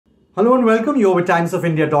Hello and welcome. You're with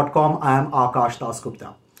timesofindia.com. I am Akash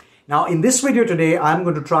Dasgupta. Now, in this video today, I'm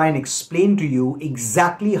going to try and explain to you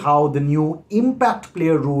exactly how the new impact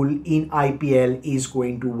player rule in IPL is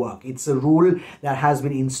going to work. It's a rule that has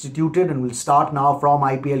been instituted and will start now from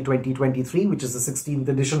IPL 2023, which is the 16th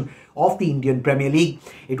edition of the Indian Premier League.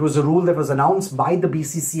 It was a rule that was announced by the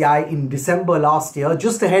BCCI in December last year,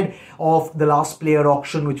 just ahead of the last player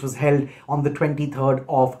auction, which was held on the 23rd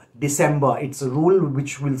of December. It's a rule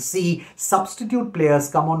which will see substitute players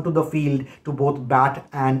come onto the field to both bat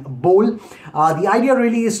and bowl. The idea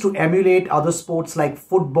really is to emulate other sports like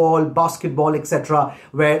football, basketball, etc.,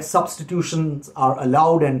 where substitutions are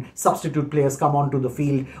allowed and substitute players come onto the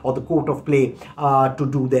field or the court of play to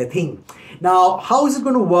do their thing. Now, how is it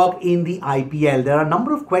going to work in the IPL? There are a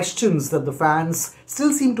number of questions that the fans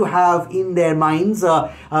still seem to have in their minds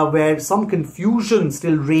where some confusion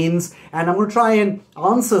still reigns, and I'm going to try and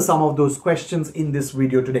answer some of those questions in this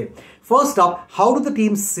video today. First up, how do the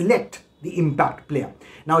teams select the impact player?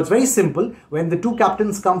 Now, it's very simple. When the two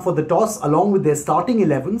captains come for the toss along with their starting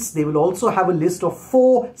 11s, they will also have a list of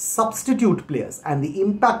 4 substitute players, and the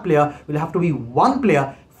impact player will have to be one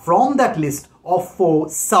player from that list of 4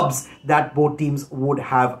 subs that both teams would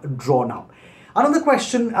have drawn up. Another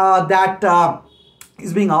question that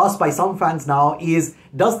is being asked by some fans now is,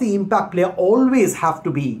 does the impact player always have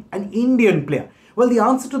to be an Indian player? Well, the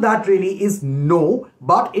answer to that really is no,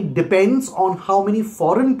 but it depends on how many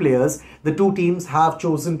foreign players the two teams have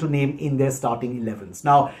chosen to name in their starting 11s.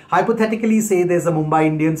 Now, hypothetically, say there's a Mumbai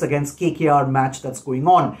Indians against KKR match that's going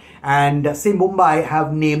on, and say Mumbai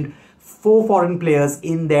have named 4 foreign players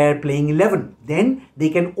in their playing 11. Then they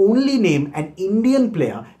can only name an Indian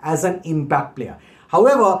player as an impact player.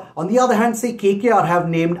 However, on the other hand, say KKR have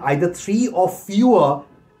named either 3 or fewer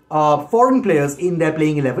foreign players in their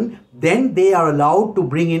playing 11, then they are allowed to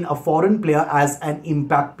bring in a foreign player as an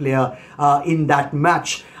impact player in that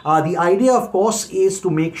match. The idea, of course, is to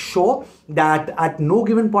make sure that at no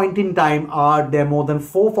given point in time are there more than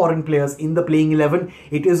 4 foreign players in the playing 11.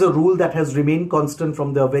 It is a rule that has remained constant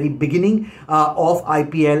from the very beginning of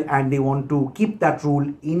IPL, and they want to keep that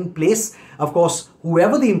rule in place. Of course,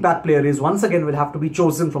 whoever the impact player is, once again, will have to be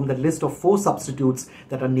chosen from the list of 4 substitutes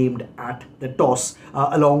that are named at the toss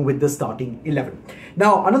along with the starting 11.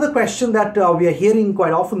 Now, another question that we are hearing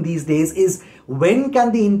quite often these days is, when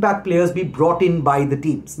can the impact players be brought in by the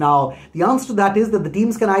teams? Now, the answer to that is that the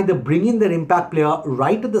teams can either bring in their impact player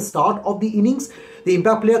right at the start of the innings. The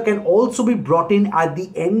impact player can also be brought in at the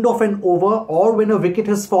end of an over, or when a wicket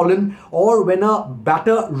has fallen, or when a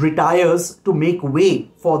batter retires to make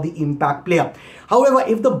way for the impact player. However,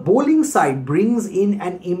 if the bowling side brings in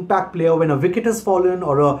an impact player when a wicket has fallen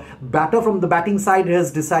or a batter from the batting side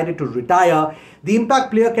has decided to retire, the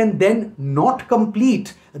impact player can then not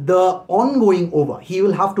complete the ongoing over. He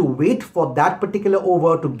will have to wait for that particular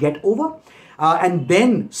over to get over and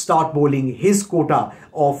then start bowling his quota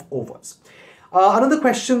of overs. Another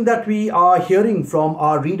question that we are hearing from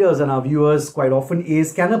our readers and our viewers quite often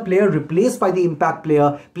is, can a player replaced by the impact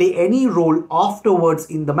player play any role afterwards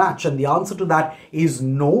in the match? And the answer to that is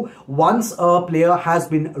no. Once a player has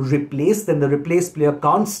been replaced, then the replaced player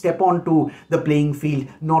can't step onto the playing field,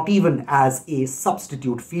 not even as a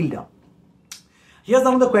substitute fielder. Here's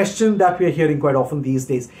another question that we are hearing quite often these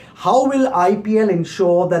days. How will IPL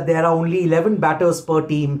ensure that there are only 11 batters per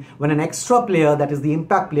team when an extra player, that is the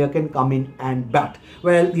impact player, can come in and bat?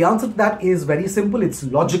 Well, the answer to that is very simple. It's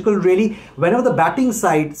logical, really. Whenever the batting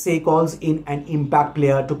side, say, calls in an impact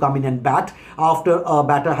player to come in and bat after a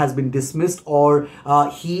batter has been dismissed, or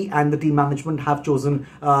he and the team management have chosen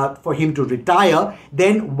for him to retire,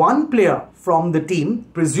 then one player from the team,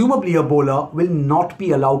 presumably a bowler, will not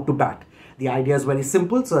be allowed to bat. The idea is very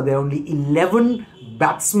simple. So there are only 11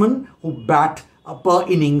 batsmen who bat per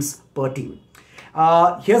innings per team.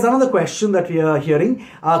 Here's another question that we are hearing.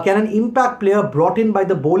 Can an impact player brought in by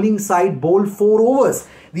the bowling side bowl 4 overs?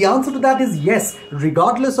 The answer to that is yes.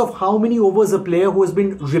 Regardless of how many overs a player who has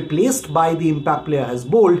been replaced by the impact player has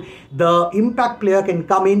bowled, the impact player can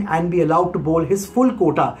come in and be allowed to bowl his full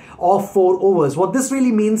quota of 4 overs. What this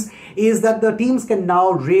really means is that the teams can now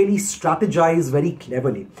really strategize very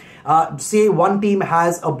cleverly. Say one team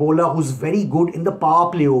has a bowler who's very good in the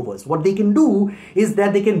power play overs. What they can do is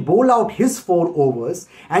that they can bowl out his 4 overs,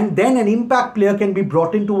 and then an impact player can be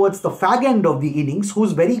brought in towards the fag end of the innings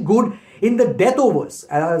who's very good in the death overs,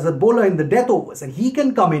 as a bowler in the death overs, and he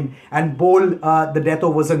can come in and bowl the death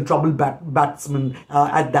overs and trouble batsmen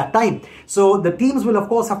at that time. So the teams will of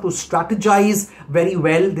course have to strategize very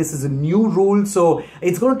well. This is a new rule, so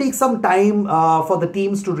it's going to take some time for the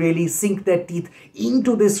teams to really sink their teeth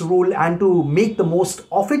into this rule and to make the most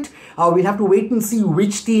of it. We'll have to wait and see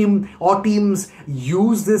which team or teams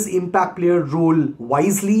use this impact player rule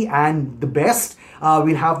wisely and the best.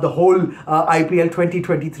 We'll have the whole IPL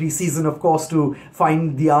 2023 season, of course, to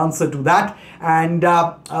find the answer to that. And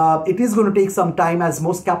it is going to take some time, as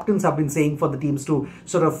most captains have been saying, for the teams to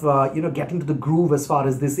sort of, get into the groove as far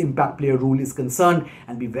as this impact player rule is concerned.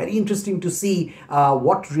 And be very interesting to see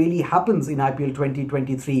what really happens in IPL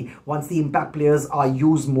 2023 once the impact players are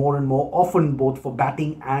used more and more often, both for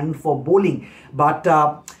batting and for bowling. But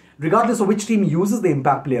regardless of which team uses the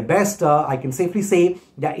impact player best, I can safely say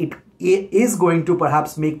that it is going to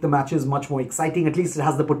perhaps make the matches much more exciting. At least it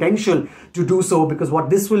has the potential to do so, because what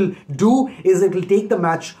this will do is it will take the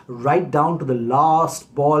match right down to the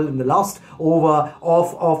last ball in the last over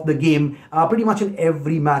of the game, pretty much in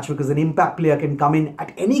every match, because an impact player can come in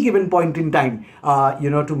at any given point in time,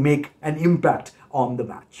 to make an impact on the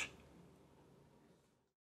match.